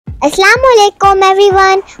Assalamualaikum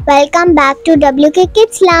everyone. Welcome back to WK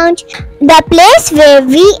Kids Lounge, the place where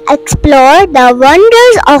we explore the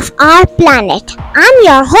wonders of our planet. I'm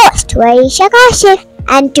your host, Varisha Kashif,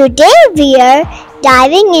 and today we are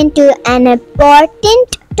diving into an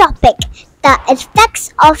important topic, the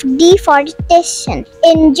effects of deforestation.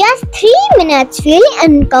 In just 3 minutes, we'll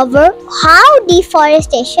uncover how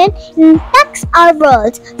deforestation impacts our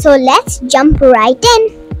world. So let's jump right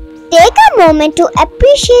in. Take a moment to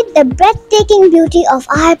appreciate the breathtaking beauty of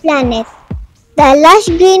our planet. The lush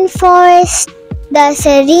green forests, the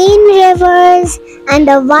serene rivers, and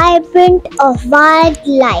the vibrant of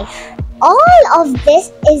wildlife. All of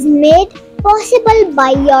this is made possible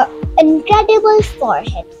by your incredible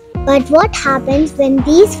forest. But what happens when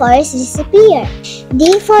these forests disappear?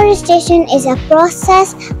 Deforestation is a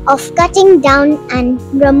process of cutting down and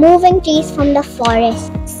removing trees from the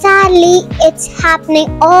forest. Sadly, it's happening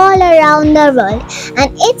all around the world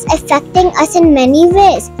and it's affecting us in many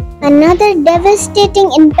ways. Another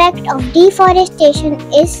devastating impact of deforestation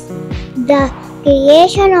is the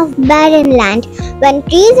creation of barren land. When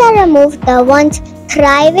trees are removed, the once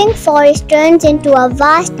thriving forest turns into a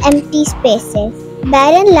vast empty spaces.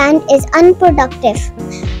 Barren land is unproductive,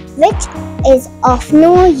 which is of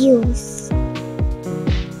no use.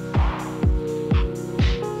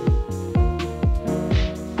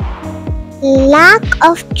 Lack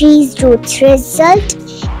of trees' roots result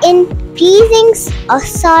in increasing of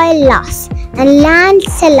soil loss and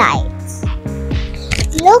landslides.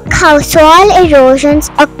 Look how soil erosion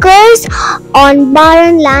occurs on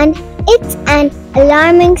barren land. It's an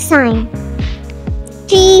alarming sign.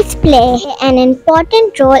 Trees play an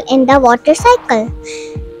important role in the water cycle.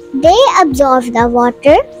 They absorb the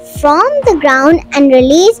water from the ground and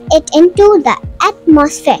release it into the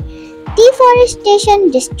atmosphere. Deforestation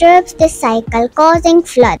disturbs this cycle, causing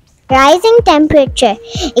floods, rising temperature,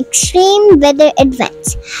 extreme weather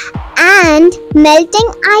events, and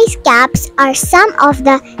melting ice caps are some of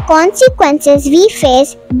the consequences we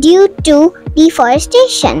face due to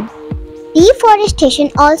deforestation. Deforestation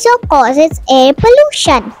also causes air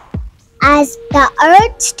pollution. As the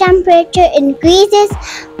Earth's temperature increases,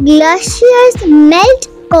 glaciers melt,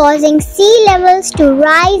 causing sea levels to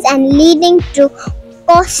rise and leading to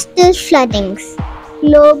coastal floodings.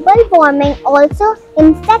 Global warming also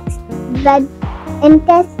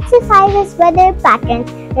intensifies weather patterns,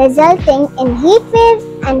 resulting in heat waves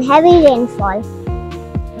and heavy rainfall.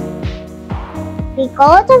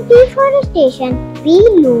 Because of deforestation, we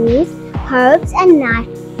lose herbs and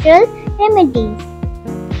natural remedies.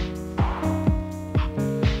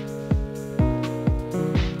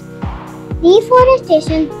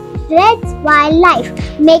 Deforestation threatens wildlife,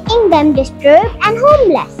 making them disturbed and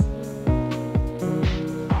homeless.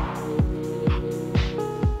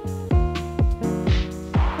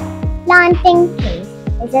 Planting trees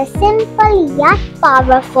is a simple yet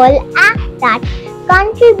powerful act that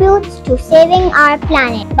contributes to saving our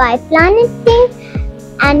planet. By planting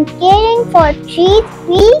and caring for trees,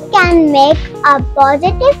 we can make a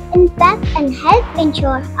positive impact and help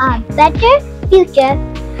ensure a better future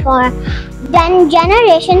for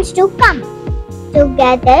generations to come.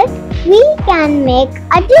 Together, we can make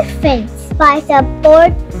a difference. By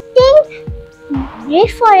supporting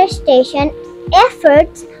reforestation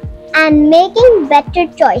efforts and making better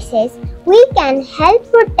choices, we can help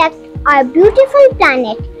protect our beautiful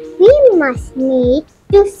planet. We must need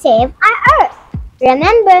to save our Earth.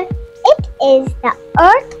 Remember, it is the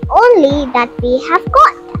Earth only that we have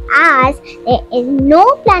got, as there is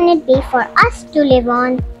no planet B for us to live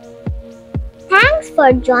on. Thanks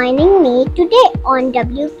for joining me today on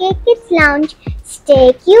WK Kids Lounge.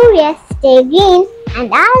 Stay curious, stay green,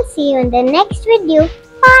 and I'll see you in the next video.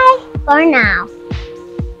 Bye for now.